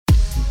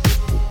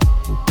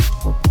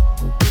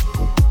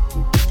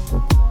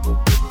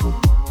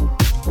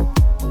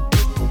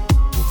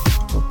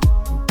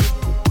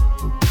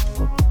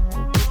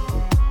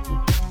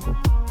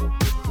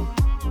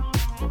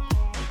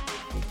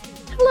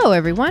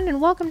everyone, and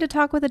welcome to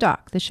Talk with a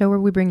Doc, the show where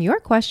we bring your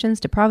questions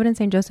to Providence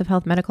St. Joseph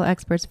Health medical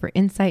experts for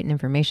insight and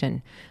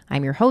information.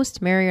 I'm your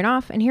host, Mary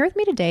Yarnoff, and here with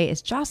me today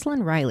is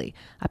Jocelyn Riley,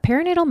 a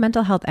perinatal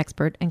mental health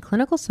expert and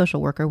clinical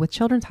social worker with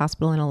Children's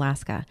Hospital in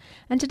Alaska.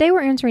 And today we're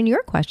answering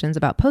your questions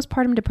about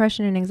postpartum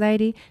depression and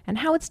anxiety and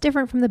how it's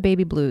different from the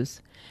baby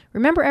blues.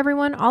 Remember,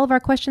 everyone, all of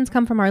our questions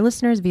come from our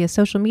listeners via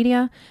social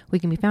media. We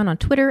can be found on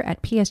Twitter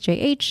at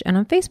PSJH and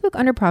on Facebook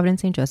under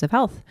Providence St. Joseph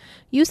Health.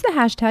 Use the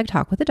hashtag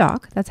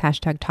 #TalkWithADoc, that's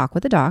hashtag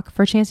 #TalkWithADoc,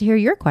 for a chance to hear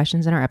your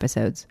questions in our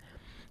episodes.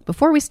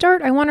 Before we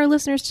start, I want our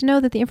listeners to know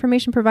that the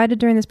information provided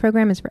during this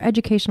program is for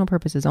educational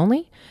purposes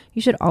only.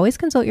 You should always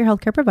consult your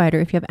healthcare provider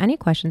if you have any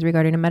questions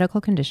regarding a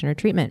medical condition or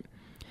treatment.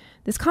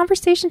 This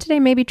conversation today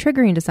may be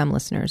triggering to some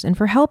listeners, and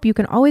for help, you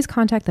can always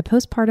contact the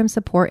Postpartum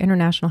Support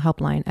International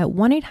Helpline at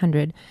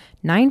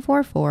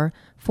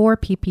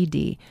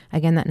 1-800-944-4PPD.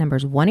 Again, that number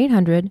is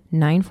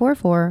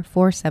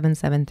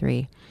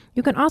 1-800-944-4773.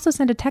 You can also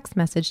send a text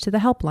message to the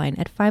helpline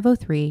at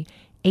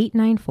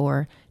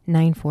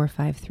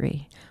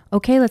 503-894-9453.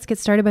 Okay, let's get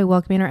started by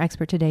welcoming our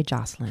expert today,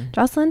 Jocelyn.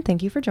 Jocelyn,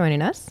 thank you for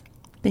joining us.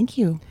 Thank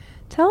you.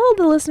 Tell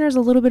the listeners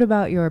a little bit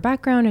about your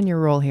background and your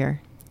role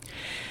here.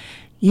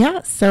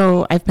 Yeah,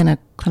 so I've been a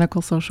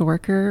clinical social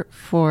worker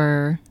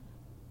for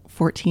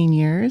 14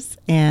 years,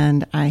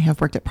 and I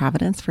have worked at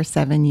Providence for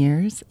 7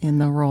 years in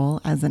the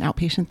role as an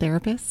outpatient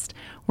therapist,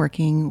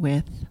 working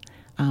with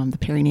the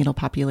perinatal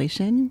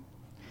population.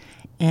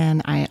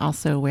 And I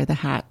also wear the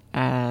hat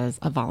as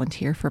a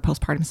volunteer for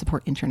Postpartum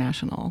Support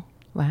International.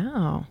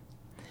 Wow.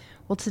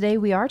 Well, today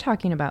we are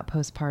talking about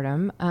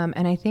postpartum,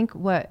 and I think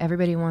what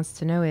everybody wants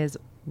to know is,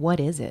 what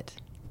is it?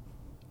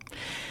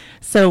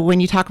 So when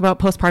you talk about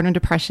postpartum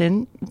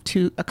depression,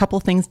 a couple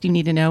things you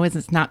need to know is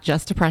it's not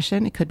just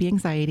depression. It could be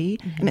anxiety,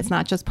 and it's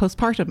not just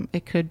postpartum.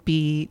 It could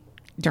be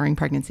during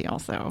pregnancy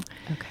also.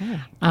 Okay.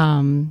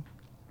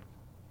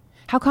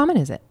 How common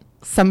is it?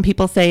 Some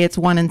people say it's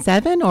 1 in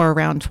 7 or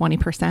around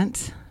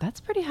 20%. That's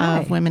pretty high.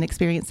 Of women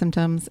experience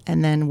symptoms,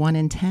 and then 1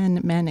 in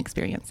 10 men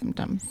experience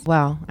symptoms.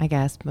 Well, I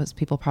guess most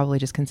people probably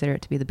just consider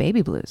it to be the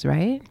baby blues,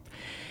 right?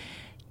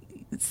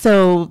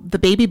 So the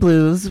baby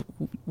blues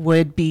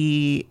would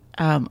be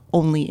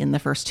only in the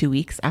first 2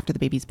 weeks after the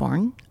baby's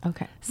born.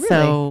 Okay.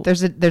 So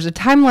really? There's a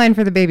timeline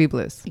for the baby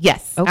blues.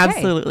 Yes, okay.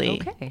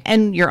 Absolutely. Okay.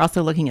 And you're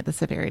also looking at the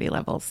severity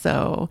levels.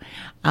 So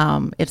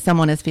if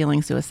someone is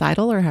feeling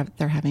suicidal or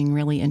they're having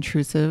really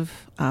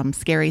intrusive,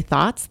 scary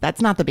thoughts,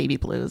 that's not the baby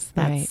blues.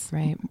 That's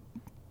right.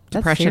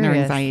 Depression or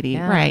anxiety.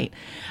 Yeah. Right.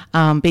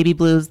 Baby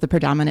blues, the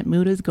predominant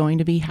mood is going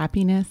to be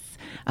happiness,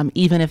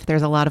 even if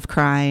there's a lot of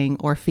crying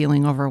or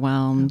feeling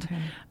overwhelmed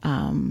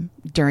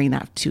during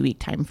that 2-week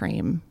time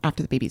frame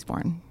after the baby's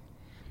born.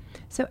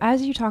 So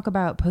as you talk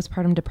about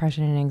postpartum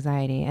depression and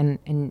anxiety,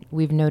 and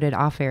we've noted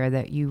off air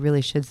that you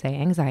really should say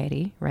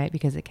anxiety, right?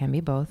 Because it can be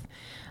both.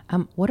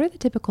 What are the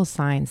typical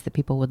signs that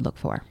people would look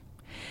for?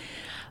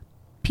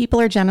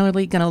 People are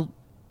generally going to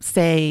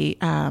say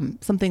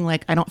something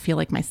like, I don't feel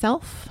like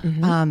myself.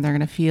 They're going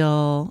to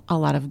feel a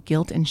lot of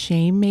guilt and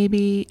shame,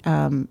 maybe.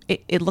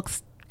 It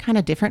looks kind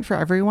of different for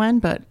everyone,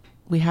 but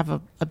we have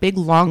a big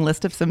long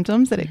list of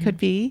symptoms that it could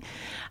be.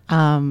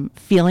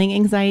 Feeling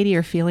anxiety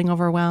or feeling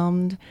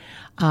overwhelmed.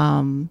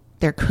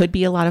 There could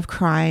be a lot of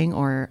crying,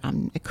 or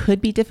it could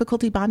be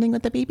difficulty bonding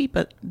with the baby,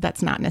 but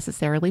that's not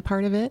necessarily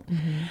part of it.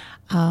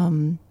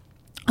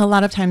 A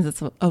lot of times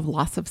it's a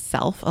loss of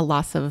self, a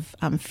loss of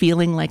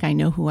feeling like I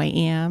know who I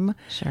am.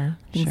 Sure.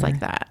 Things like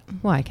that.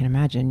 Well, I can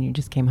imagine you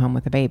just came home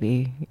with a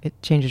baby. It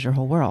changes your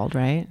whole world,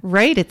 right?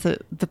 Right. It's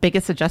the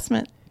biggest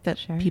adjustment that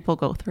people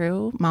go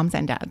through, moms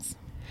and dads.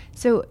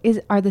 So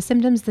are the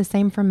symptoms the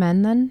same for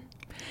men then?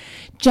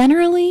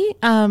 Generally,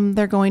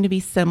 they're going to be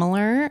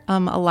similar. A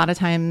lot of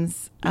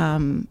times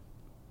men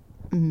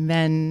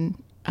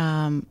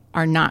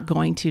are not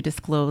going to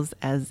disclose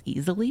as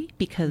easily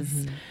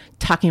because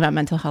talking about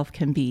mental health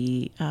can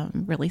be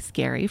really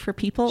scary for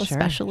people,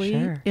 especially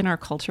in our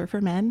culture for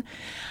men.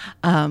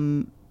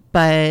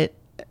 But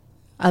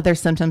other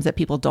symptoms that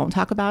people don't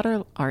talk about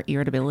are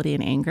irritability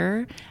and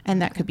anger,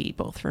 and that could be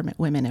both for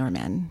women or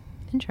men.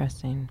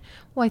 Interesting.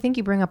 Well, I think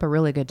you bring up a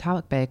really good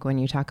topic when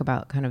you talk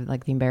about kind of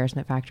like the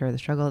embarrassment factor or the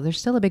struggle. There's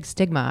still a big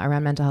stigma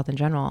around mental health in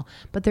general,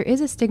 but there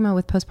is a stigma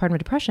with postpartum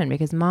depression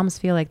because moms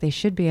feel like they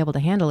should be able to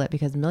handle it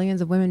because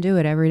millions of women do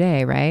it every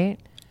day, right?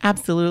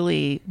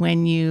 Absolutely.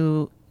 When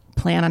you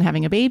plan on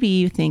having a baby,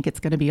 you think it's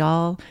going to be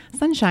all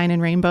sunshine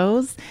and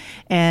rainbows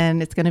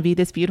and it's going to be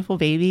this beautiful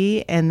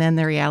baby. And then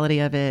the reality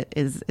of it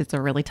is it's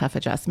a really tough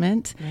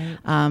adjustment.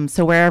 Right.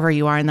 So wherever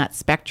you are in that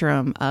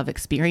spectrum of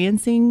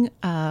experiencing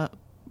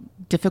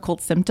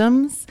difficult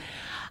symptoms,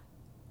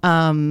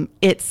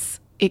 it's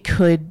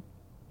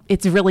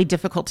really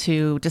difficult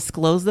to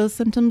disclose those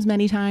symptoms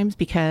many times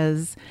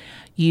because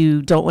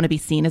you don't want to be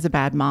seen as a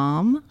bad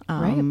mom.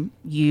 Right.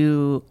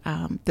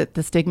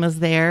 The stigma's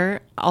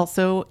there.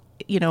 Also,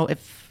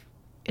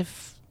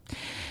 if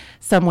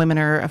some women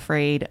are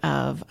afraid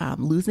of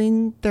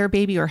losing their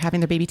baby or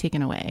having their baby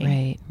taken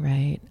away.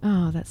 Right.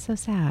 Oh, that's so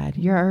sad.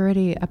 You're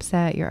already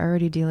upset. You're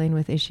already dealing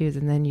with issues,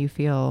 and then you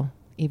feel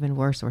even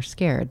worse or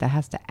scared. That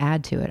has to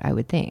add to it, I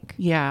would think.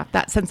 Yeah,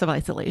 that sense of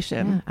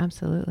isolation. Yeah,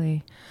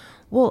 absolutely.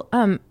 Well,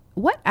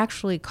 what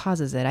actually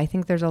causes it? I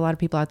think there's a lot of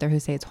people out there who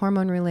say it's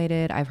hormone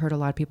related. I've heard a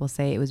lot of people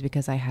say it was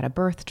because I had a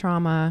birth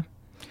trauma.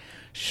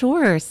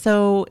 Sure.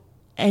 So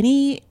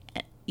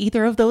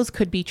either of those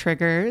could be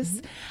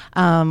triggers.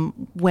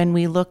 When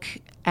we look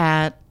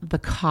at the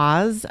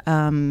cause,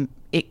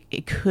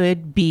 it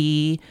could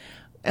be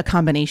a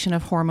combination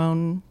of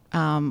hormone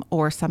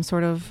or some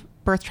sort of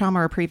birth trauma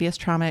or previous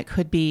trauma. It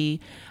could be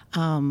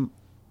lack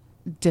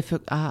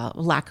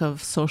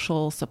of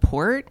social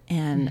support,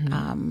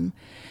 and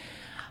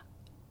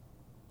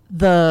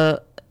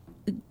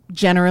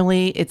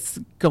generally it's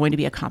going to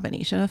be a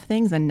combination of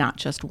things and not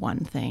just one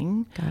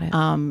thing. Got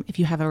it. If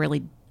you have a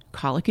really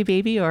colicky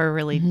baby or a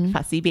really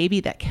fussy baby,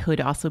 that could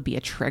also be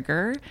a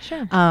trigger.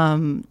 Sure.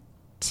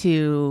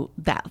 To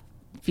that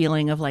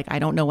feeling of like, I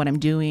don't know what I'm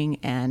doing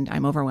and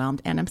I'm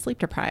overwhelmed and I'm sleep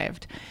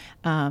deprived.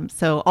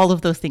 So all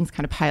of those things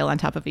kind of pile on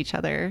top of each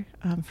other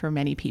for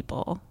many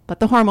people.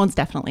 But the hormones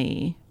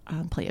definitely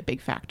play a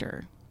big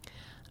factor.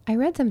 I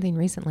read something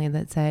recently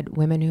that said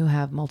women who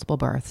have multiple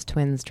births,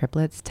 twins,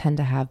 triplets, tend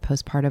to have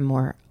postpartum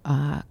more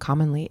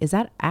commonly. Is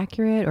that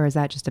accurate, or is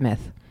that just a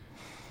myth?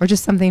 Or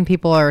just something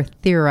people are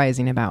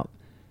theorizing about?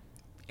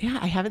 Yeah,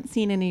 I haven't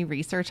seen any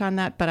research on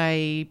that, but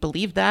I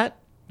believe that.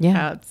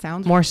 Yeah. It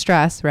sounds more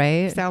stress,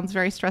 right? Sounds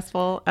very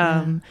stressful.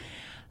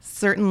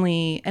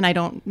 Certainly, and I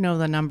don't know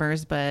the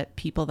numbers, but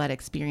people that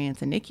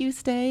experience a NICU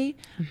stay,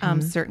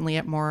 certainly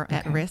at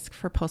risk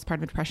for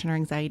postpartum depression or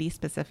anxiety,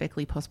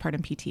 specifically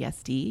postpartum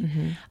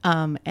PTSD.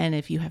 And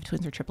if you have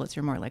twins or triplets,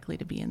 you're more likely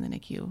to be in the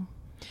NICU.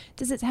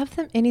 Does it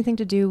have anything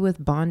to do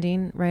with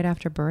bonding right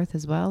after birth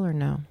as well, or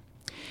no?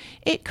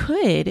 It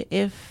could.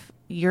 If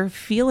you're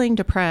feeling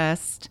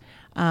depressed,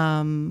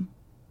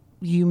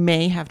 you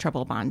may have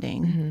trouble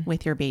bonding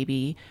with your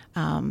baby.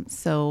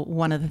 So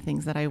one of the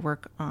things that I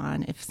work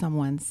on, if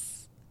someone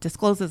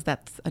discloses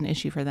that's an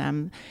issue for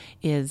them,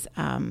 is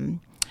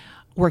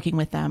working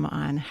with them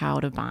on how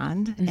to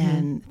bond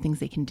and things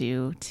they can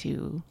do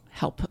to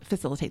help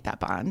facilitate that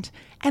bond,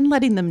 and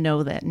letting them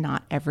know that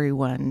not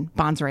everyone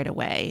bonds right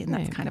away. And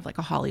that's kind of like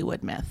a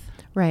Hollywood myth.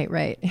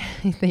 Right.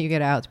 Then you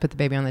get out to put the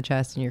baby on the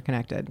chest and you're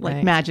connected.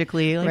 Like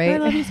magically, like, right? I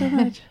love you so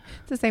much.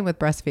 It's the same with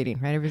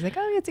breastfeeding, right? Everybody's like,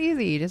 oh, it's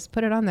easy. You just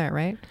put it on there,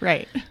 right?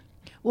 Right.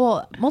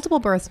 Well, multiple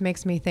births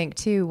makes me think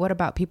too, what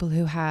about people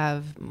who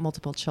have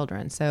multiple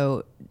children?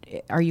 So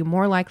are you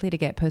more likely to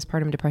get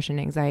postpartum depression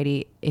and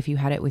anxiety if you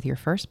had it with your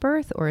first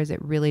birth, or is it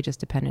really just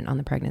dependent on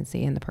the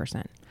pregnancy and the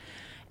person?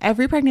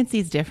 Every pregnancy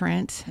is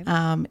different.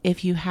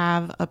 If you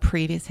have a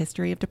previous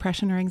history of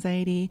depression or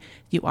anxiety,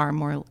 you are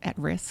more at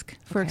risk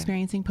for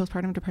experiencing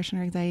postpartum depression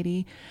or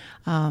anxiety.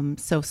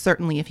 So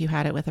certainly if you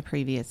had it with a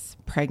previous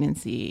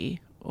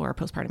pregnancy or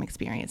postpartum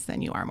experience,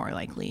 then you are more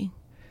likely.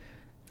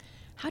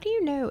 How do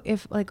you know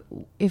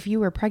if you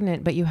were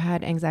pregnant, but you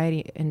had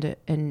anxiety and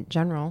in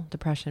general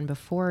depression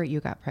before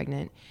you got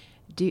pregnant?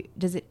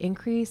 Does it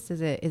increase?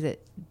 Do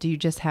you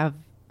just have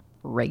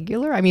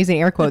regular, I'm using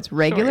air quotes,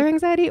 regular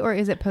anxiety, or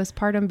is it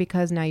postpartum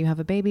because now you have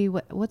a baby?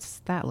 What's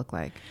that look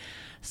like?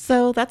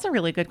 So that's a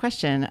really good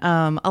question.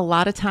 A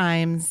lot of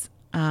times,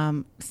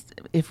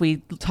 if we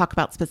talk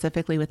about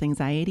specifically with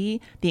anxiety,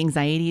 the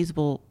anxieties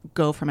will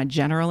go from a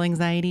general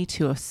anxiety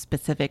to a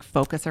specific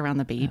focus around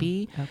the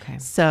baby. Oh, okay.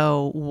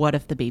 So what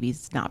if the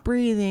baby's not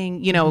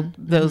breathing?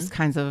 Those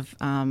kinds of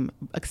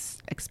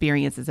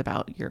experiences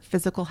about your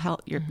physical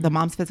health, the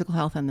mom's physical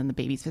health, and then the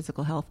baby's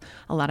physical health,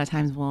 a lot of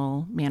times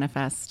will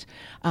manifest.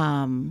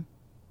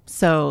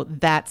 So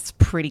that's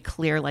pretty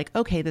clear, like,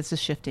 okay, this is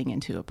shifting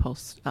into a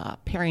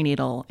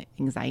perinatal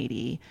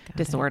anxiety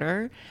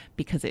disorder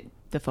because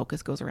the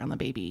focus goes around the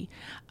baby.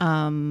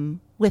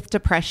 With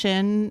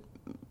depression,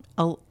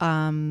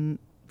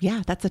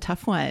 that's a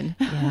tough one.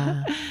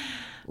 Yeah.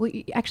 Well,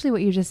 actually,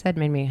 what you just said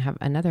made me have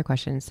another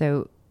question.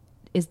 So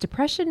is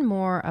depression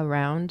more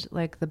around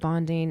like the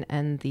bonding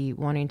and the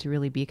wanting to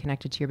really be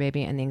connected to your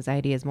baby, and the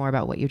anxiety is more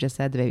about what you just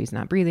said, the baby's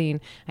not breathing,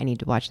 I need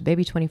to watch the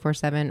baby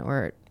 24/7,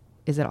 or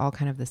is it all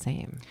kind of the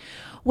same?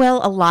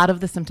 Well, a lot of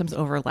the symptoms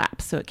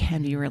overlap, so it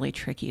can be really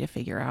tricky to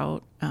figure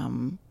out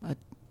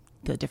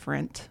the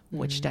different,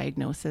 which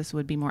diagnosis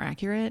would be more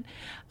accurate.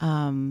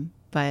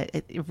 But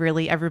it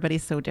really,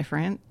 everybody's so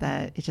different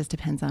that it just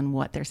depends on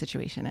what their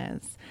situation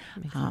is.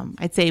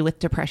 I'd say with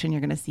depression,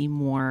 you're going to see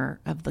more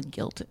of the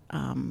guilt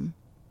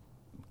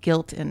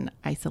and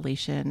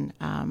isolation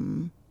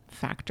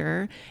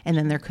factor, and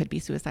then there could be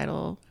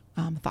suicidal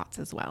thoughts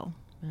as well.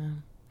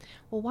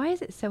 Well, why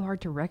is it so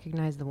hard to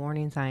recognize the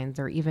warning signs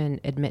or even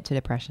admit to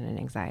depression and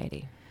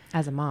anxiety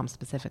as a mom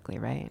specifically,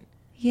 right?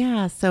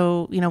 Yeah.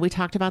 So, we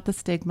talked about the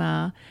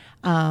stigma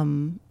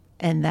and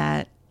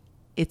that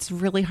it's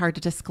really hard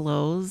to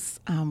disclose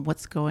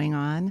what's going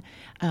on.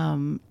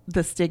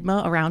 The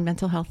stigma around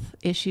mental health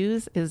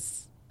issues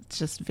is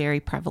just very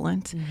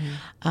prevalent.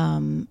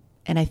 And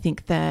I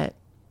think that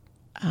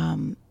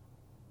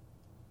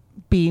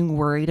being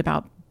worried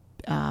about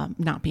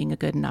not being a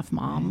good enough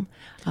mom.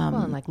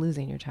 And like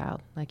losing your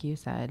child, like you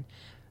said.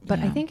 But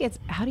I think it's,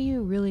 how do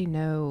you really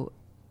know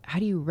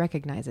you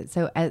recognize it?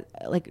 So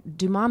like,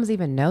 do moms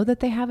even know that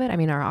they have it? I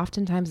mean, are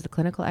oftentimes the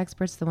clinical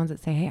experts the ones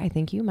that say, hey, I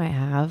think you might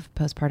have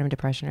postpartum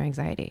depression or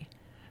anxiety?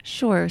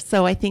 Sure.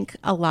 So I think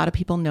a lot of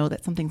people know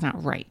that something's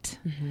not right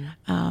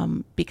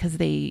because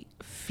they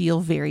feel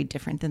very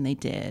different than they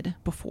did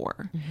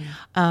before.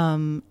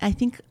 I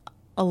think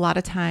a lot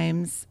of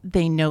times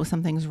they know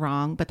something's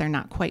wrong, but they're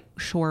not quite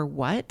sure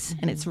what.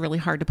 And it's really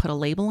hard to put a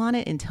label on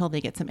it until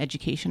they get some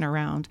education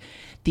around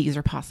these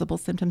are possible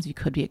symptoms you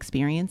could be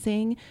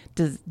experiencing.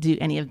 Do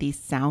any of these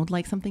sound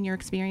like something you're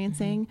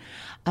experiencing?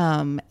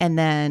 And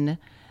then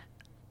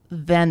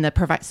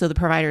the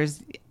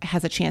providers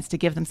has a chance to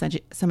give them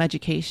some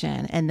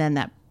education, and then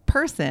that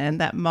person,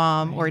 that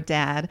mom or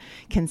dad,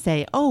 can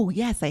say, oh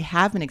yes, I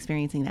have been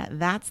experiencing that.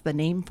 That's the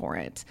name for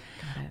it.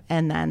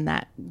 And then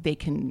that they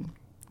can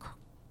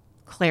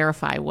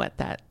clarify what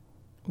that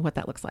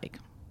looks like.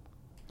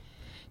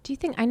 Do you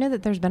think, I know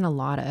that there's been a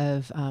lot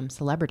of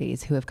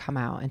celebrities who have come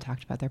out and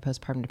talked about their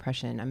postpartum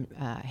depression.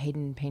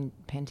 Hayden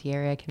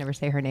Panettiere, I can never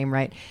say her name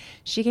right.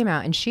 She came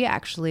out and she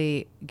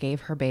actually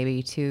gave her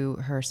baby to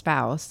her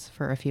spouse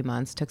for a few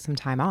months, took some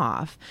time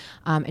off.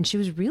 And she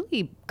was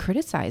really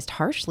criticized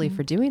harshly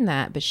for doing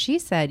that. But she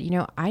said,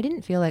 I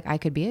didn't feel like I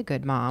could be a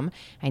good mom.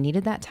 I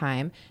needed that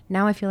time.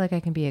 Now I feel like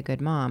I can be a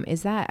good mom.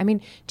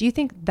 Do you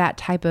think that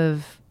type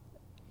of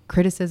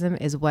criticism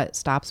is what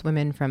stops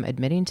women from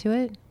admitting to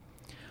it?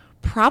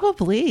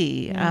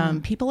 Probably. Yeah.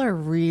 People are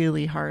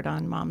really hard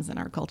on moms in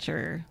our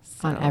culture.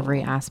 On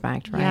every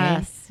aspect,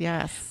 right?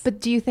 Yes. But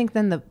do you think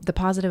then the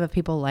positive of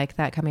people like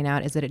that coming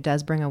out is that it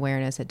does bring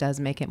awareness, it does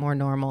make it more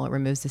normal, it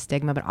removes the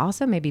stigma, but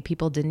also maybe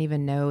people didn't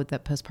even know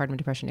that postpartum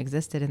depression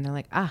existed and they're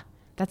like,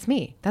 that's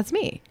me.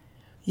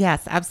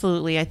 Yes,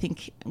 absolutely. I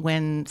think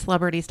when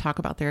celebrities talk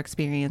about their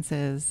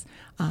experiences,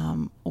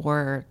 and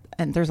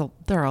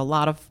there are a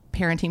lot of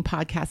parenting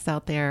podcasts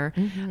out there,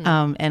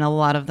 and a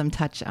lot of them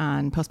touch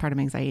on postpartum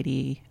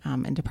anxiety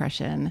and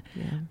depression,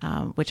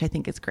 which I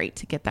think is great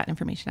to get that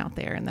information out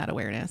there and that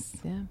awareness.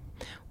 Yeah.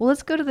 Well,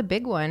 let's go to the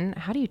big one.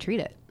 How do you treat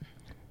it?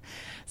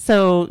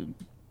 So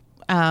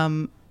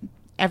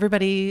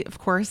everybody, of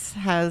course,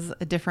 has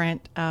a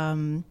different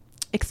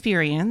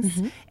experience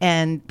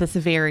and the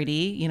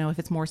severity, if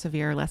it's more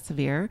severe or less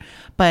severe.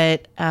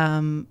 But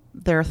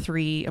there are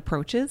three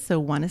approaches. So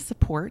one is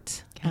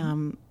support.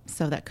 Okay.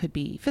 So that could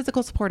be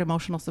physical support,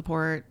 emotional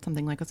support,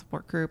 something like a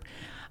support group.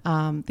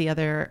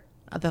 The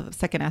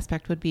second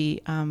aspect would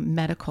be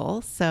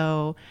medical.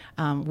 So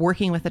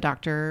working with a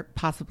doctor,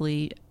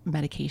 possibly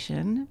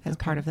medication as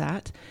part of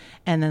that.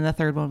 And then the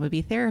third one would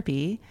be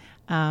therapy,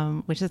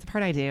 which is the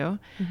part I do.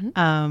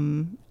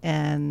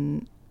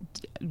 And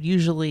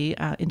usually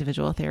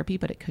individual therapy,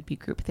 but it could be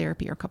group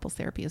therapy or couples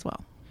therapy as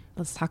well.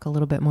 Let's talk a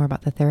little bit more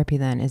about the therapy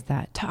then. Is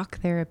that talk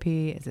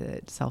therapy? Is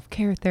it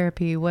self-care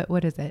therapy?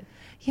 What is it?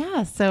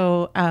 Yeah.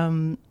 So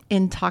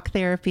in talk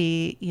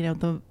therapy,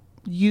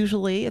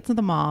 usually it's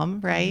the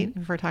mom, right?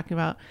 If we're talking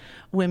about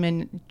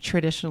women,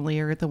 traditionally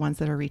are the ones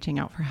that are reaching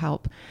out for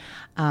help.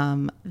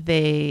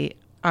 They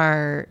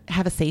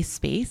have a safe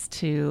space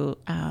to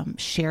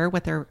share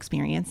what they're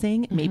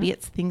experiencing. Maybe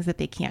it's things that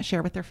they can't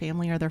share with their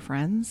family or their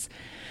friends.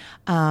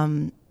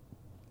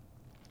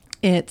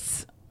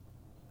 Therapists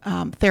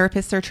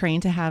are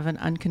trained to have an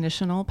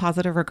unconditional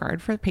positive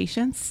regard for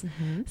patients.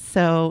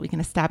 So we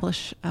can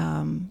establish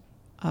a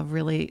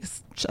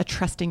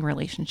trusting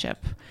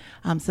relationship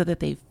so that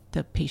the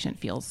patient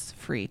feels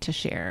free to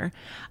share.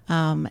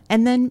 And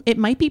then it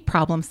might be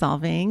problem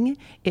solving,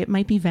 it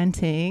might be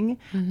venting,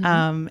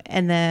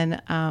 and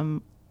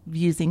then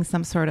using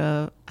some sort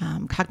of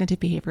cognitive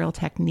behavioral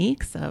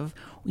techniques of,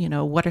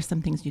 what are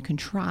some things you can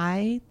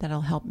try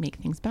that'll help make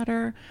things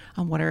better?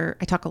 I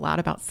talk a lot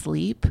about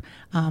sleep.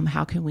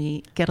 How can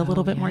we get a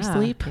little bit more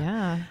sleep?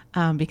 Yeah.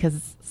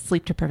 Because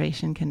sleep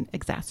deprivation can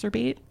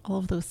exacerbate all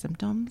of those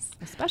symptoms.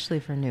 Especially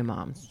for new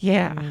moms.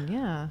 Yeah.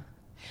 Yeah.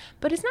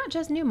 But it's not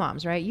just new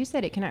moms, right? You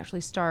said it can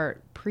actually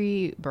start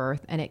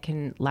pre-birth and it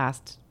can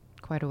last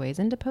quite a ways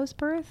into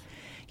post-birth.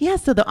 Yeah,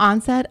 so the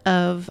onset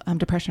of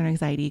depression or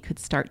anxiety could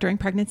start during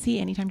pregnancy,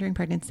 anytime during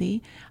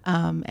pregnancy,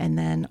 and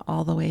then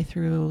all the way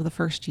through the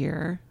first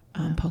year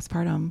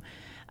postpartum.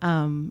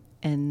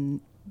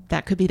 And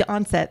that could be the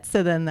onset.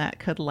 So then that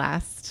could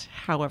last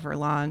however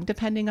long,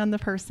 depending on the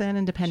person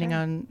and depending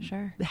on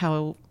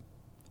how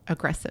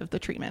aggressive the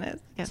treatment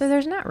is. Yes. So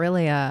there's not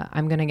really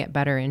I'm going to get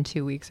better in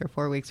 2 weeks or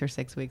 4 weeks or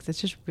 6 weeks.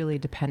 It's just really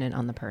dependent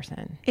on the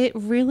person. It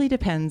really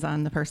depends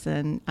on the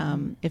person.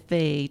 If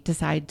they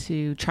decide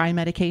to try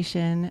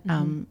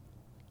medication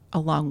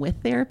along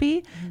with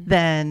therapy,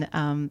 then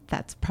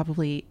that's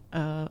probably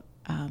going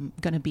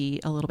to be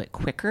a little bit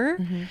quicker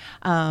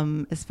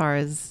as far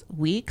as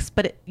weeks.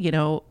 But,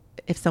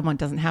 if someone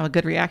doesn't have a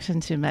good reaction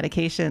to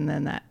medication,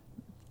 then that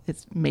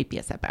may be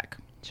a setback.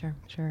 Sure.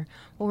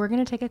 Well, we're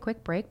going to take a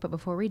quick break, but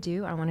before we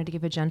do, I wanted to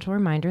give a gentle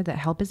reminder that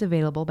help is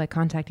available by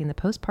contacting the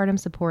Postpartum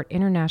Support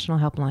International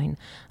Helpline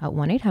at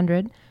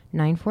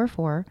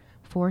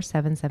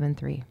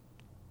 1-800-944-4773.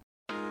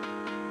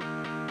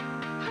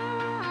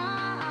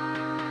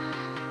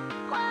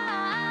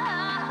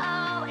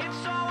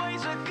 It's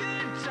always a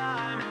good time.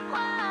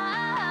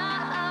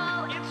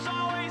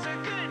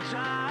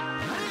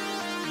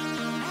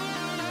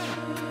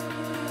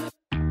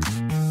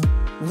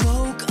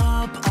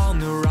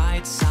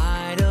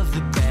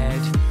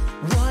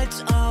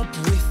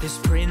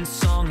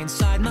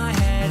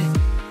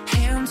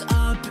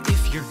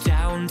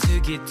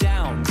 get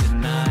down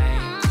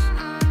tonight.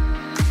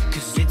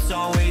 'Cause it's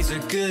always a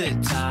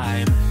good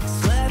time.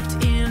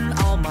 Slept in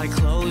all my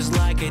clothes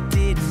like I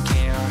didn't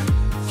care.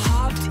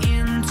 Hopped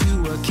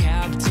into a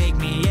cab, take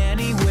me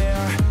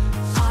anywhere.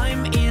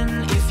 I'm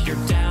in if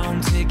you're down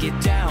to get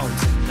down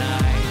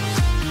tonight.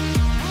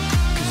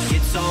 'Cause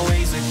it's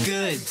always a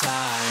good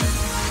time.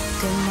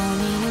 Good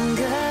morning and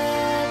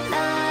good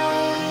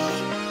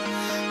night.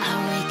 I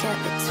wake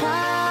up at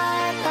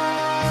twilight.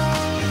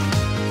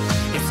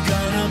 It's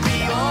gonna be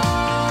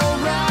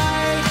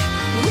alright.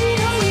 We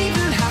don't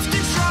even have to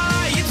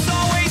try. It's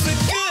always a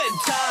good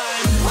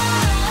time.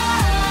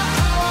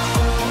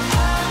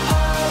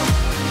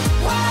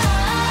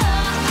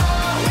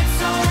 It's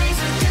always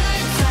a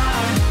good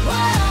time.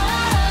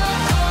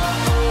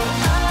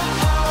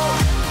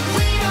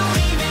 We don't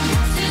even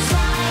have to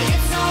try.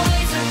 It's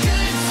always a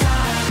good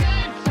time.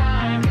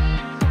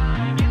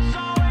 It's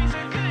always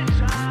a good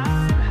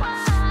time.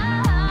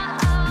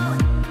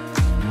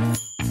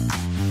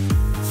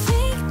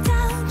 Freaked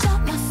out,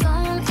 dropped my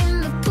phone in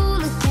the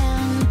pool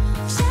again.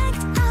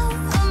 Checked out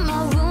of my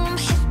room,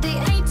 hit the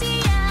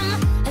ATM.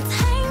 Let's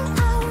hang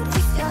out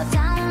if you're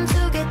down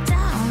to get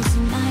down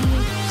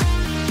tonight.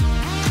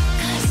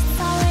 'Cause it's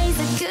always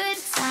a good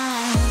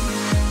time.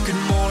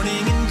 Good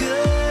morning and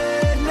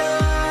good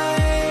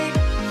night.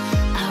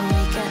 I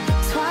wake up at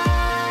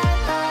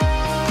twilight.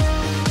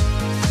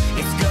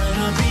 It's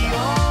gonna be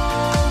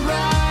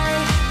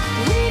alright.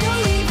 We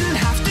don't even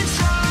have to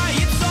try.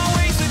 It's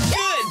always a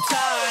good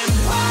time.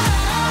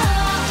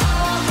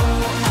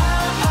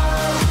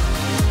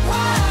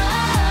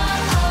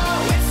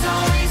 It's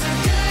always a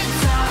good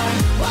time.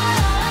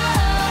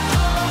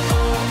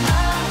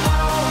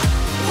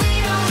 We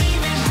don't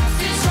even have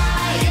to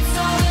try. It's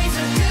always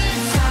a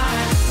good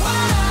time.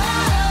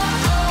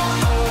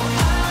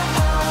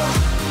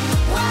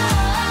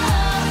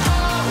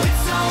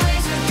 It's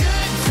always a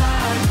good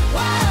time.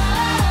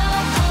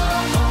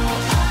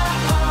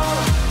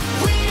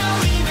 We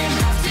don't even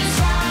have to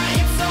try.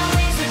 It's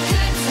always a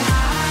good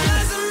time.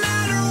 Doesn't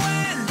matter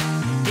when.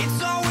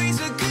 It's always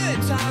a good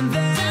time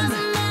then.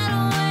 Doesn't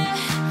matter where,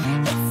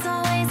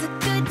 it's always a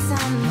good time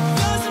there.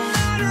 Doesn't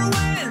matter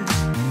when.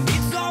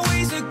 It's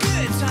always a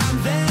good time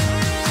then.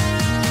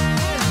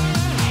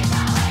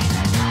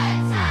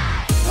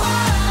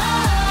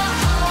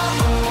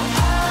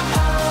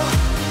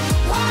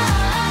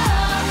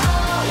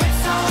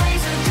 It's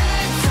always a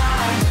good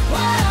time.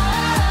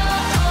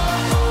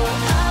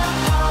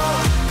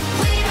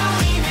 We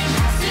don't even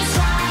have to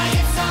try.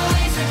 It's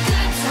always a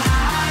good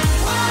time.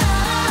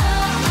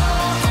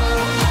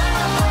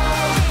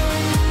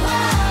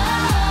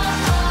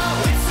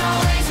 It's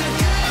always a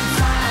good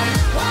time.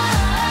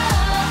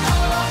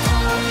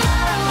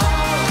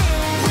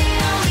 We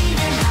don't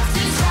even have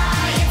to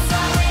try. It's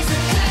always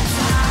a good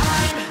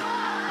time.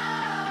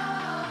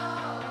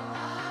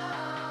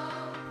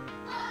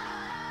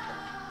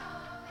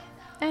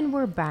 And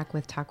we're back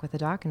with Talk with the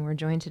Doc, and we're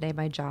joined today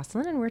by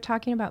Jocelyn, and we're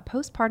talking about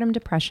postpartum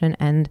depression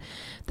and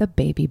the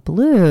baby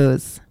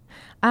blues.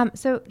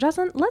 So,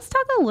 Jocelyn, let's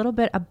talk a little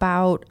bit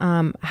about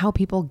how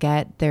people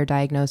get their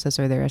diagnosis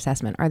or their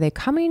assessment. Are they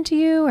coming to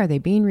you? Are they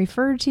being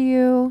referred to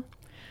you?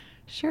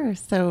 Sure.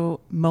 So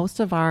most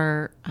of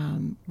our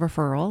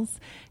referrals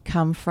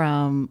come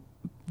from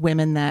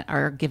women that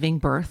are giving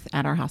birth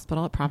at our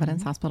hospital, at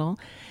Providence Hospital,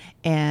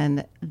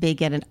 and they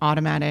get an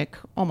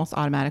almost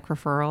automatic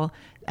referral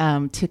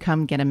to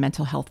come get a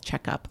mental health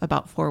checkup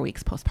about 4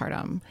 weeks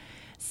postpartum.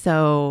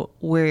 So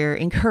we're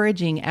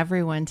encouraging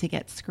everyone to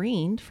get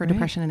screened for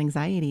depression and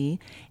anxiety.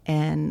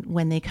 And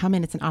when they come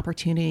in, it's an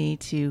opportunity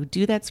to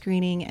do that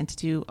screening and to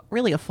do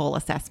really a full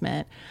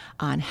assessment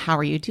on how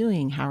are you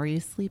doing? How are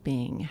you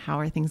sleeping? How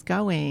are things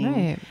going?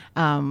 Right.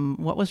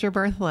 What was your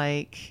birth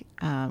like?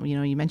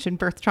 You mentioned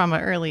birth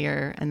trauma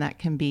earlier, and that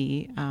can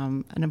be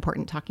an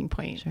important talking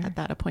point at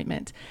that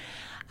appointment.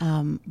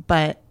 And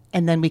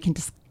then we can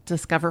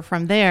discover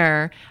from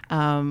there,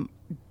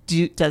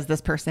 does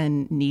this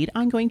person need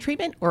ongoing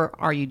treatment, or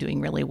are you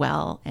doing really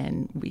well?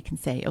 And we can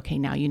say, okay,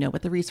 now you know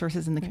what the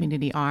resources in the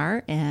community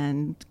are,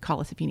 and call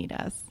us if you need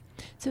us.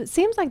 So it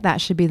seems like that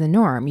should be the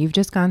norm. You've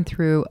just gone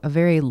through a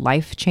very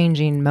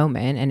life-changing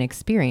moment and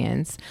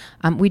experience.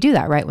 We do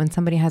that, right? When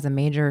somebody has a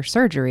major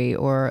surgery,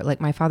 or like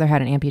my father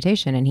had an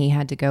amputation and he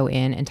had to go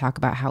in and talk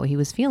about how he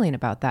was feeling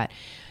about that.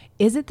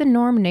 Is it the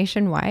norm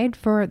nationwide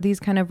for these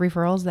kind of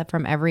referrals, that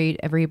from every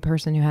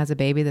person who has a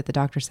baby that the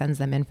doctor sends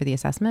them in for the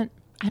assessment?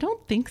 I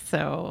don't think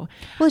so.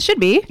 Well, it should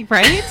be.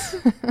 Right?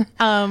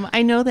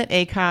 I know that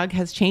ACOG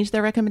has changed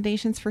their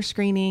recommendations for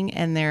screening,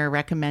 and they're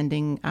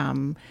recommending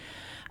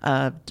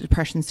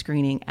depression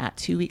screening at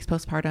 2 weeks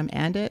postpartum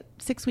and at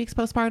 6 weeks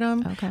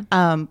postpartum. Okay.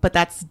 But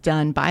that's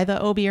done by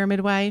the OB or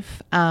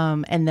midwife.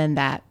 And then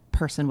that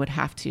person would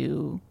have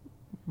to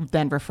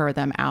then refer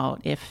them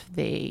out if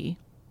they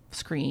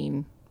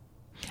screen.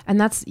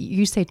 And that's,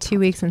 you say 2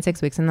 weeks and 6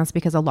 weeks, and that's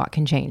because a lot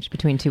can change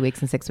between 2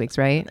 weeks and 6 weeks,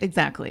 right?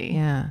 Exactly.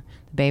 Yeah.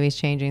 The baby's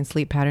changing,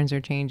 sleep patterns are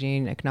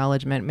changing,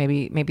 acknowledgement.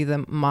 Maybe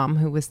the mom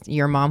who was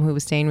your mom who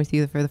was staying with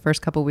you for the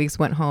first couple of weeks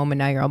went home, and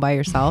now you're all by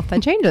yourself.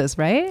 That changes,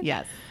 right?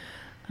 Yes.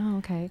 Oh,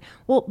 okay.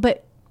 Well,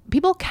 but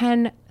people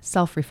can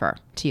self-refer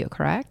to you,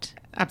 correct?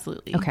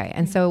 Absolutely. Okay.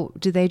 And so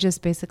do they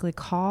just basically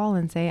call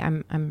and say,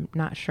 I'm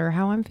not sure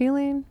how I'm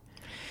feeling?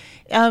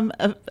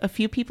 A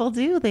few people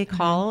do. They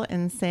call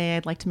and say,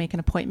 I'd like to make an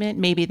appointment.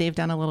 Maybe they've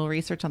done a little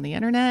research on the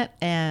internet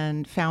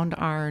and found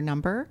our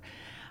number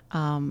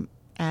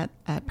at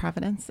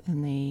Providence,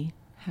 and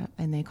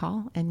they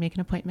call and make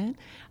an appointment.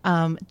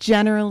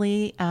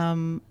 Generally,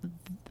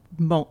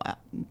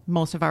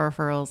 most of our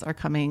referrals are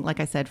coming, like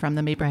I said, from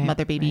the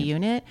mother-baby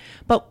unit.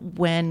 But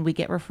when we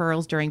get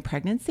referrals during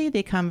pregnancy,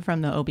 they come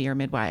from the OB or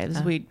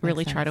midwives. We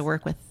really try to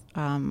work with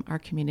our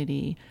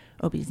community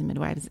OBs and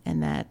midwives,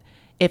 and that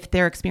if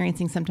they're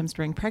experiencing symptoms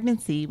during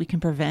pregnancy, we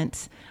can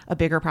prevent a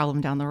bigger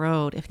problem down the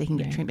road if they can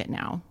get treatment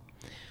now.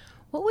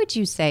 What would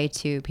you say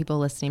to people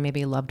listening,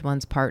 maybe loved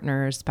ones,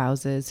 partners,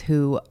 spouses,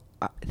 who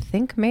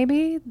think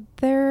maybe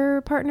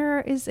their partner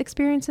is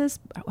experiences?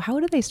 How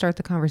do they start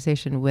the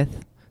conversation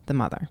with the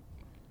mother?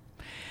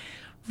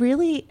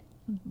 Really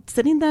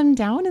sitting them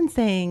down and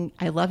saying,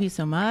 I love you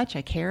so much.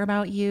 I care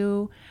about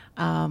you.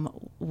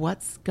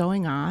 What's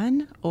going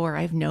on? Or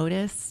I've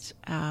noticed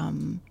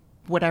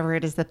whatever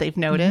it is that they've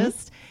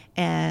noticed,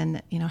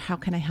 and, how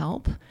can I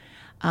help?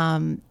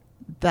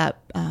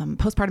 That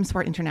Postpartum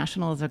Support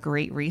International is a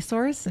great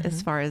resource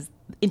as far as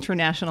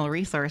international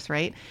resource,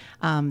 right?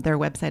 Their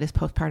website is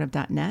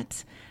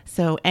postpartum.net.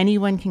 So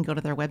anyone can go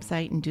to their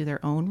website and do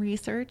their own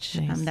research.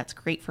 Nice. That's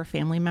great for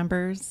family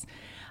members.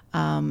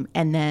 And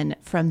then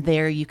from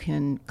there, you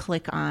can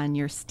click on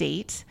your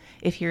state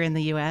if you're in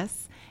the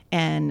U.S.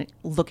 and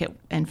look at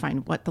and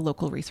find what the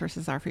local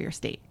resources are for your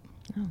state.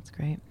 Oh, that's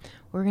great.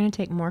 We're going to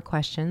take more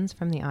questions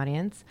from the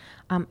audience.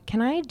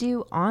 Can I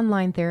do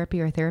online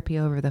therapy or therapy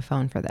over the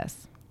phone for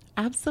this?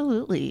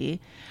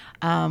 Absolutely.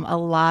 A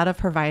lot of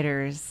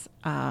providers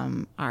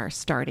are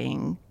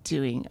starting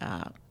doing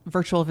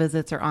virtual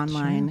visits or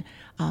online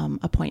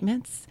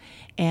appointments.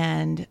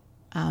 And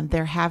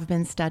there have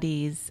been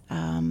studies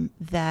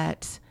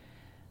that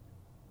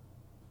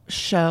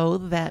show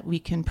that we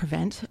can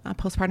prevent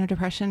postpartum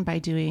depression by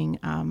doing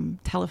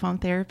telephone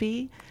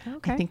therapy.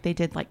 Okay. I think they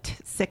did like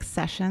 6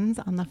 sessions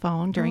on the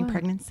phone during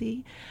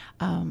pregnancy.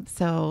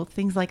 So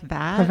things like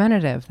that.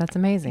 Preventative. That's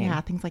amazing. Yeah,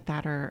 things like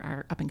that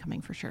are up and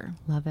coming for sure.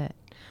 Love it.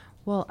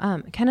 Well,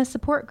 can a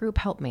support group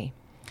help me?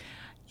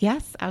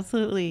 Yes,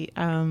 absolutely.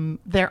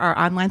 There are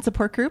online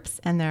support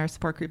groups and there are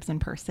support groups in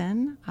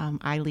person.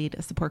 I lead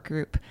a support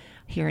group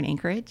here in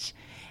Anchorage,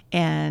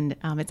 and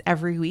it's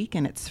every week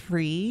and it's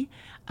free.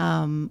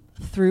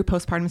 Through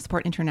Postpartum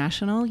Support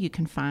International, you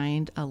can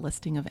find a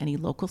listing of any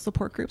local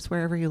support groups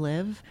wherever you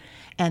live.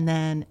 And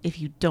then if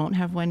you don't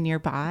have one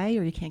nearby,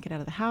 or you can't get out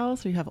of the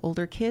house, or you have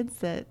older kids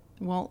that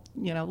won't,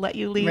 let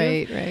you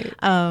leave, Right.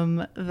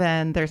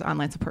 then there's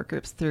online support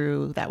groups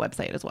through that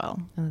website as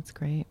well. Oh, that's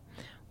great.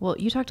 Well,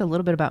 you talked a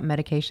little bit about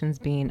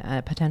medications being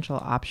a potential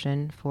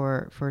option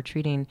for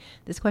treating.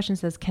 This question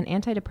says, can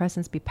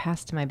antidepressants be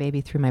passed to my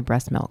baby through my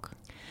breast milk?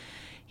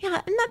 Yeah,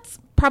 and that's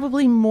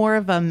probably more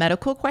of a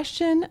medical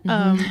question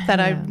that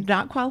I'm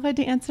not qualified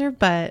to answer,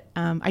 but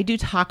I do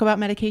talk about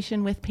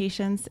medication with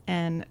patients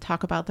and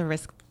talk about the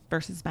risk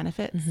versus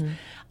benefits.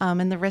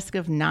 And the risk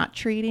of not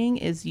treating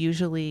is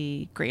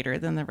usually greater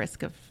than the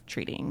risk of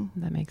treating.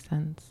 That makes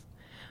sense.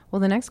 Well,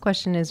 the next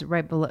question is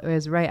right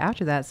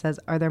after that. Says,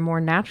 are there more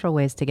natural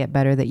ways to get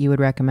better that you would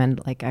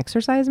recommend, like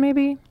exercise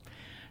maybe?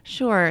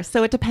 Sure.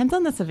 So it depends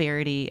on the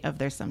severity of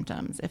their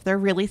symptoms. If they're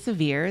really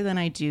severe, then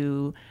I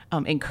do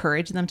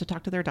encourage them to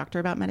talk to their doctor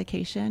about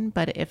medication.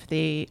 But if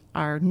they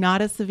are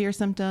not as severe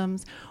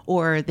symptoms,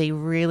 or they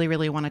really,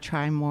 really want to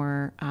try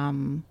more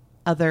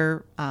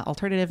other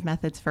alternative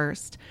methods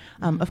first,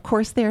 of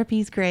course, therapy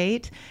is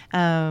great.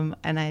 And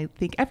I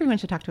think everyone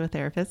should talk to a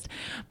therapist.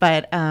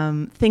 But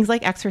things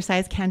like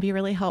exercise can be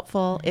really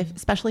helpful,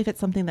 especially if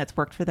it's something that's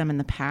worked for them in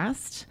the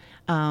past.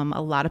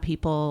 A lot of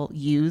people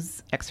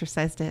use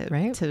exercise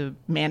to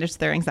manage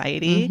their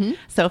anxiety.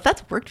 So if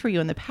that's worked for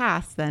you in the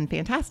past, then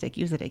fantastic,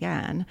 use it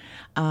again.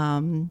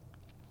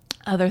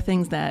 Other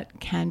things that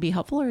can be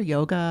helpful are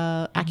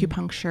yoga,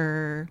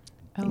 acupuncture,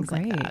 things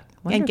like that.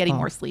 Wonderful. And getting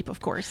more sleep,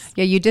 of course.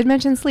 Yeah, you did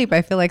mention sleep.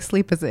 I feel like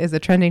sleep is a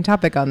trending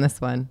topic on this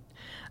one.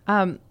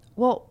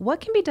 Well, what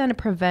can be done to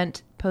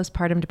prevent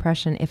postpartum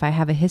depression if I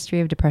have a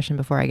history of depression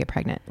before I get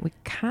pregnant? We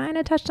kind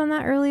of touched on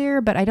that earlier,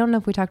 but I don't know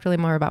if we talked really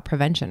more about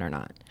prevention or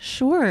not.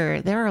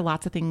 Sure. There are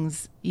lots of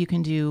things you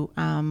can do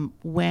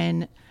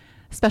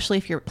especially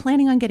if you're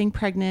planning on getting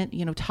pregnant,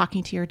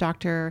 talking to your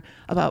doctor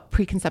about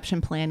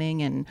preconception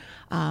planning and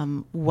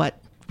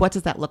what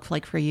does that look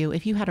like for you?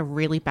 If you had a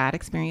really bad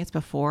experience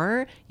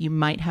before, you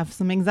might have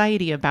some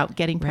anxiety about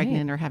getting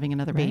pregnant or having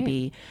another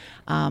baby.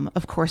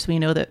 Of course, we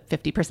know that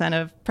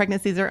 50% of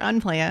pregnancies are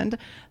unplanned.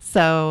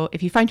 So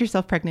if you find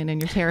yourself pregnant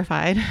and you're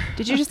terrified.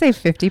 Did you just say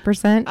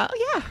 50%? Oh,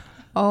 yeah.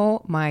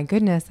 Oh, my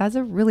goodness. That's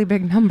a really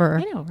big number.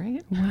 I know,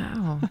 right?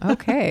 Wow.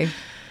 Okay.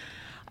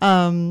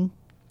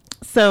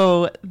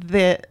 So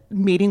the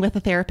meeting with a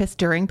therapist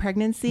during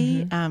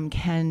pregnancy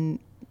can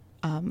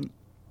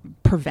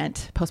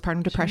prevent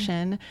postpartum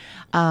depression.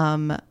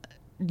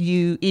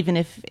 even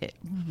if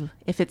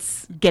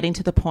it's getting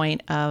to the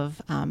point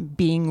of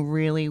being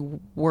really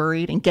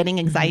worried and getting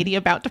anxiety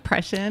about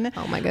depression.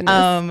 Oh my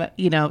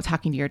goodness.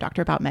 Talking to your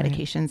doctor about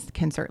medications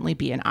can certainly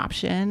be an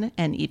option,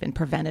 and even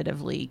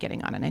preventatively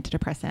getting on an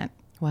antidepressant.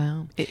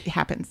 Wow. It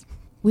happens.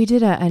 We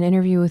did an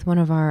interview with one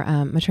of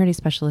our maternity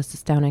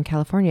specialists down in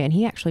California, and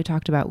he actually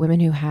talked about women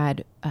who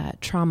had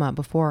trauma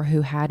before,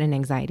 who had an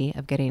anxiety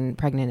of getting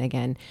pregnant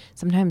again.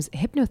 Sometimes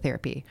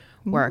hypnotherapy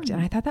worked,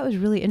 and I thought that was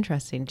really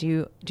interesting.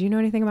 Do you know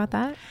anything about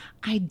that?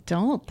 I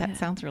don't. That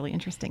sounds really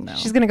interesting, though.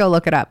 She's going to go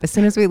look it up. As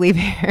soon as we leave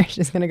here,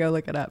 she's going to go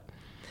look it up.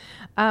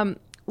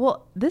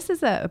 Well, this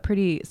is a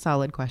pretty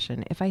solid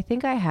question. If I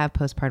think I have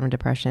postpartum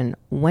depression,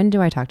 when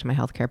do I talk to my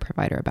healthcare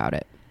provider about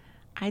it?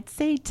 I'd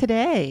say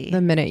today. The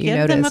minute you Give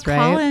notice, them a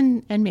call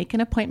right? and make an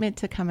appointment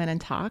to come in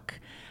and talk.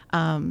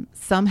 Some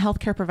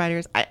healthcare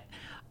providers,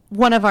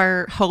 one of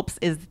our hopes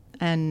is,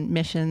 and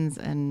missions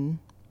and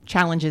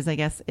challenges, I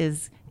guess,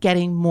 is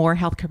getting more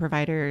healthcare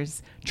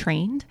providers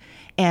trained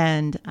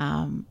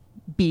and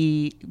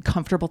be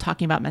comfortable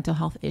talking about mental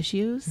health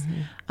issues,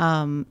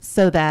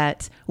 so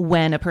that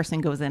when a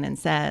person goes in and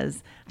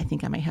says, I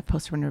think I might have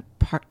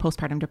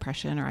postpartum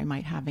depression, or I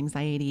might have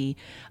anxiety,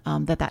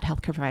 that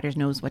healthcare provider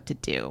knows what to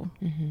do.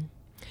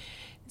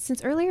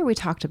 Since earlier we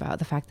talked about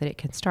the fact that it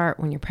can start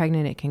when you're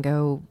pregnant, it can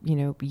go,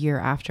 year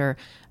after.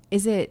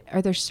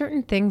 Are there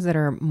certain things that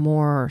are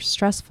more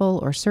stressful,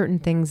 or certain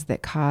things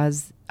that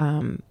cause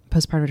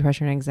postpartum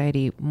depression or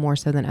anxiety more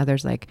so than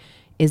others? Like,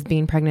 is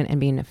being pregnant and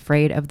being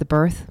afraid of the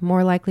birth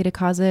more likely to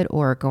cause it,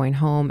 or going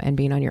home and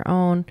being on your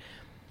own?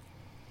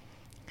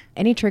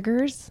 Any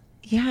triggers?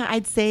 Yeah,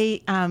 I'd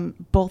say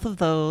both of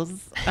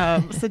those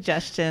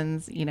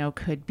suggestions,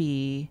 could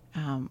be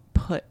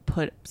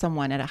put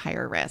someone at a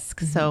higher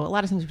risk. So a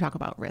lot of times we talk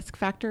about risk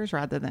factors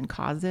rather than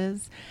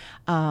causes.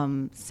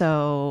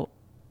 So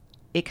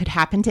it could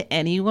happen to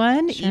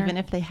anyone, even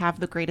if they have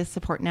the greatest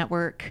support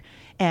network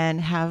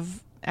and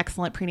have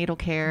excellent prenatal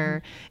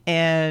care.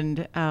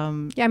 And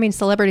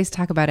celebrities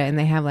talk about it, and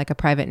they have like a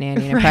private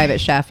nanny and a private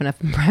chef and a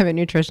private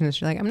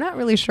nutritionist. You're like, I'm not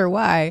really sure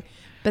why,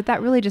 but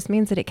that really just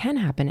means that it can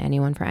happen to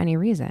anyone for any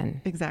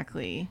reason.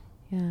 Exactly.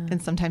 Yeah.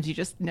 And sometimes you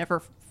just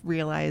never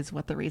realize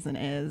what the reason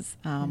is,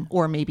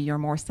 or maybe you're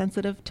more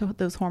sensitive to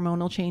those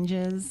hormonal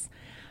changes.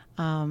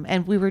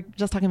 And we were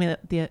just talking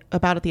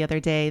about it the other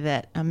day,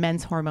 that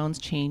men's hormones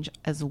change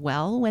as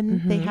well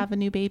when they have a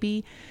new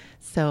baby.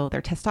 So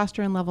their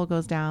testosterone level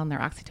goes down, their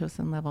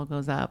oxytocin level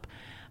goes up.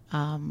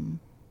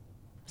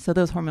 So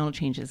those hormonal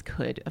changes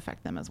could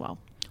affect them as well.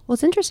 Well,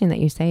 it's interesting that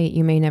you say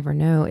you may never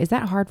know. Is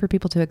that hard for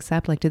people to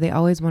accept? Like, do they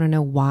always want to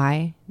know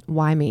why?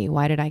 Why me?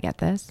 Why did I get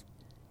this?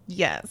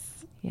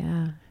 Yes.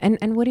 Yeah.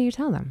 And what do you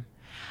tell them?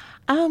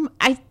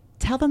 I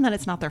tell them that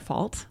it's not their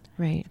fault.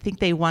 Right. I think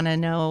they want to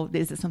know,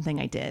 is it something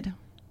I did?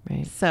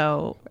 Right.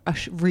 So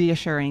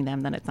reassuring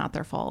them that it's not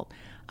their fault,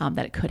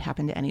 that it could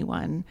happen to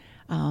anyone,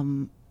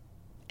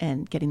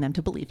 and getting them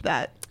to believe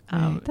that.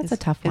 Right. That's a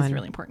tough one. Is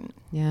really important.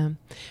 Yeah. Well,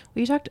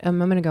 you talked a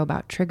moment ago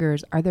about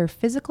triggers. Are there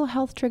physical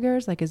health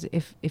triggers? Like,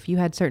 if you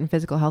had certain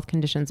physical health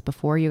conditions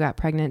before you got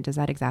pregnant, does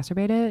that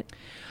exacerbate it?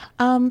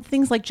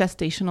 Things like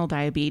gestational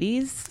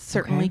diabetes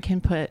certainly can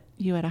put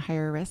you at a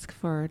higher risk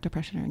for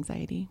depression or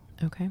anxiety.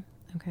 Okay.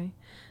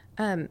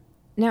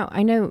 Now,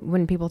 I know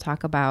when people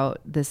talk about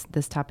this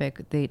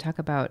topic, they talk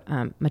about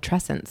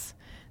matrescence.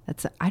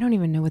 I don't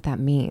even know what that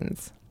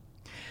means.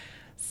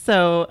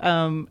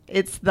 So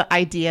it's the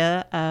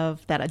idea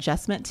of that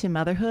adjustment to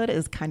motherhood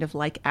is kind of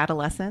like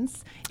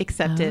adolescence,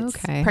 except it's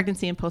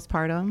pregnancy and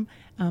postpartum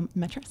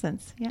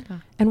matrescence. Yeah.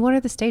 And what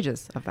are the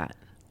stages of that?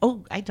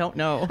 Oh, I don't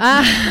know.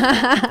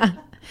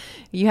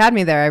 You had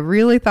me there. I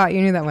really thought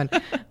you knew that one.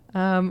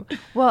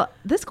 Well,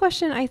 this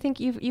question I think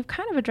you've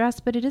kind of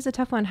addressed, but it is a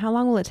tough one. How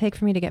long will it take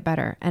for me to get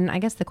better? And I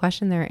guess the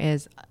question there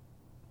is,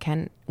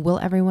 will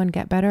everyone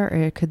get better,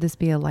 or could this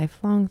be a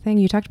lifelong thing?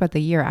 You talked about the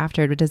year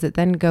after, but does it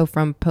then go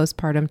from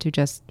postpartum to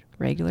just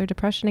regular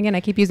depression again? I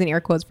keep using air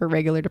quotes for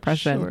regular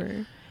depression.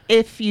 Sure.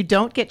 If you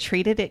don't get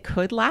treated, it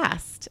could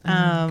last.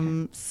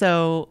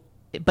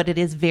 But it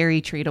is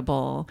very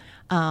treatable.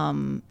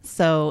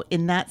 So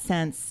in that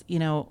sense,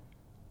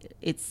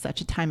 it's such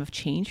a time of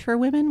change for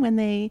women when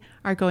they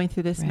are going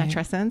through this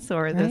matrescence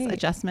or this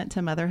adjustment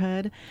to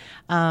motherhood.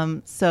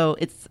 So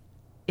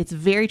it's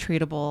very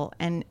treatable,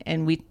 and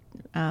we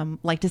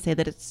like to say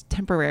that it's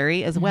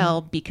temporary as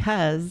well,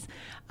 because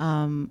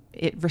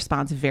it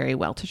responds very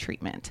well to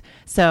treatment.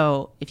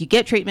 So if you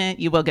get treatment,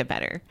 you will get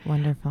better.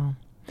 Wonderful.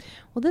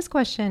 Well, this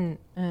question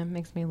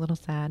makes me a little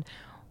sad.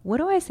 What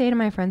do I say to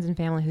my friends and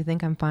family who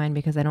think I'm fine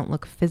because I don't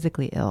look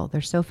physically ill?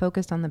 They're so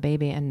focused on the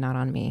baby and not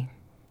on me.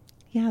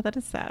 Yeah, that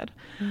is sad.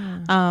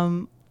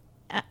 Yeah.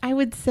 I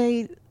would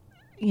say,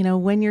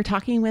 when you're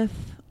talking with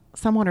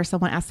someone, or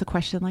someone asks a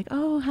question like,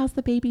 oh, how's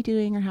the baby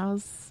doing? Or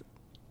how's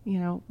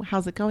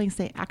it going?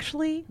 Say,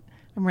 actually,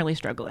 I'm really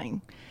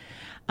struggling.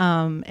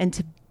 And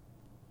to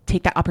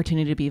take that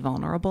opportunity to be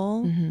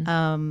vulnerable,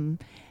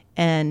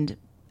 and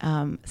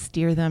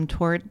steer them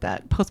toward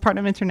that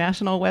Postpartum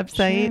International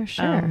website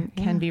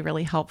can be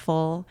really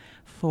helpful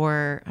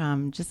for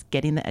just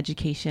getting the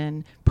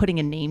education, putting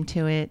a name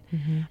to it,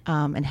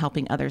 and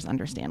helping others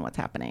understand what's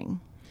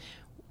happening.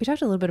 We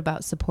talked a little bit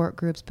about support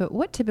groups, but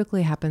what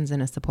typically happens in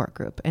a support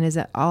group? And is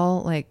it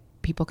all like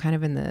people kind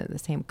of in the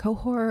same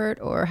cohort,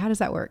 or how does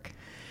that work?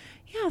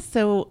 Yeah,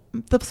 so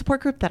the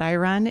support group that I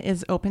run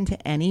is open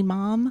to any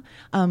mom,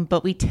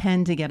 but we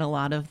tend to get a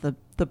lot of the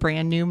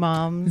brand new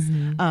moms.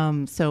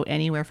 So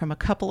anywhere from a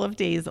couple of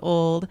days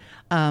old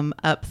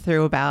up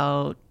through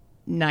about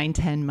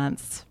 9-10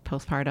 months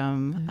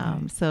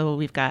postpartum. So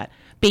we've got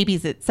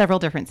babies at several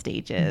different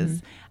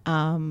stages.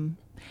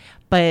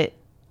 But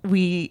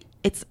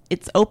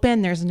it's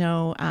open. There's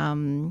no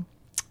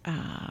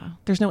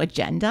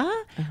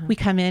agenda. We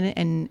come in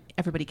and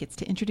everybody gets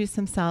to introduce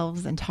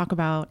themselves and talk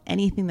about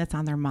anything that's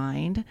on their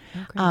mind.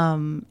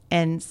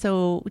 And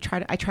so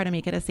I try to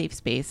make it a safe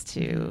space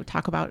to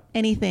talk about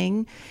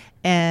anything.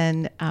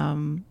 And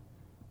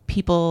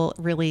people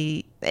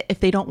really, if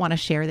they don't want to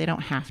share, they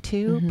don't have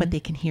to, but they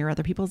can hear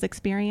other people's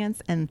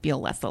experience and feel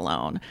less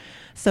alone.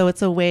 So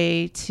it's a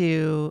way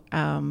to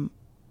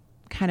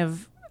kind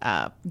of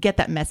get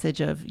that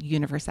message of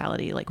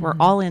universality. Like we're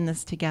all in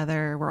this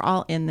together. We're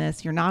all in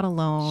this. You're not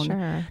alone.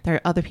 Sure. There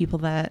are other people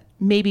that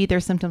maybe their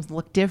symptoms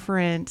look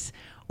different,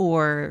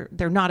 or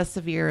they're not as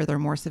severe, they're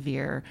more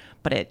severe,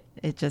 but it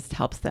just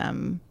helps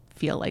them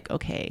feel like,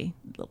 okay,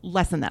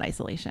 lessen that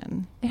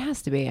isolation. It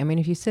has to be. I mean,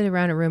 if you sit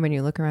around a room and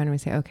you look around and we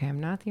say, okay, I'm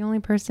not the only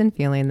person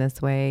feeling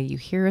this way. You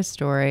hear a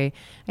story.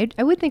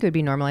 I would think it would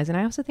be normalized. And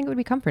I also think it would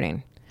be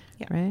comforting.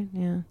 Yeah. Right?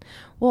 Yeah.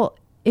 Well,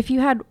 if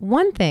you had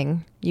one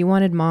thing you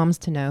wanted moms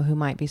to know who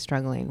might be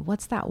struggling,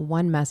 what's that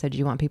one message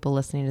you want people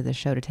listening to this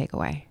show to take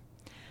away?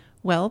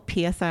 Well,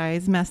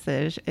 PSI's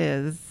message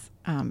is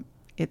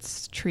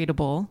it's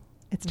treatable,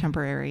 it's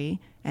temporary,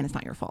 and it's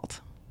not your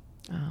fault.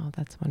 Oh,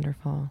 that's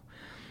wonderful.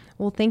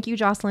 Well, thank you,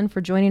 Jocelyn, for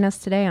joining us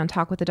today on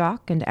Talk with the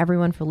Doc, and to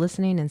everyone for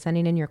listening and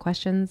sending in your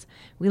questions.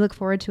 We look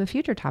forward to a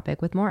future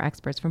topic with more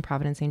experts from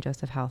Providence St.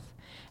 Joseph Health.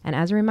 And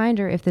as a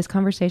reminder, if this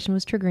conversation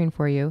was triggering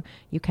for you,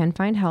 you can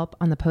find help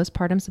on the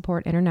Postpartum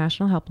Support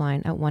International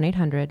Helpline at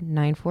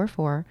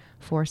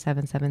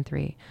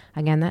 1-800-944-4773.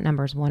 Again, that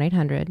number is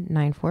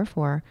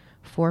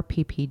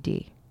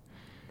 1-800-944-4PPD.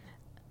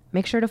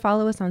 Make sure to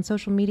follow us on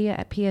social media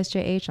at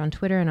PSJH on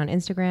Twitter and on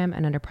Instagram,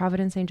 and under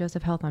Providence St.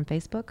 Joseph Health on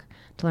Facebook.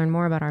 To learn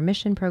more about our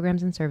mission,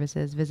 programs, and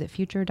services, visit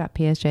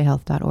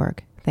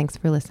future.psjhealth.org. Thanks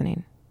for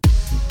listening.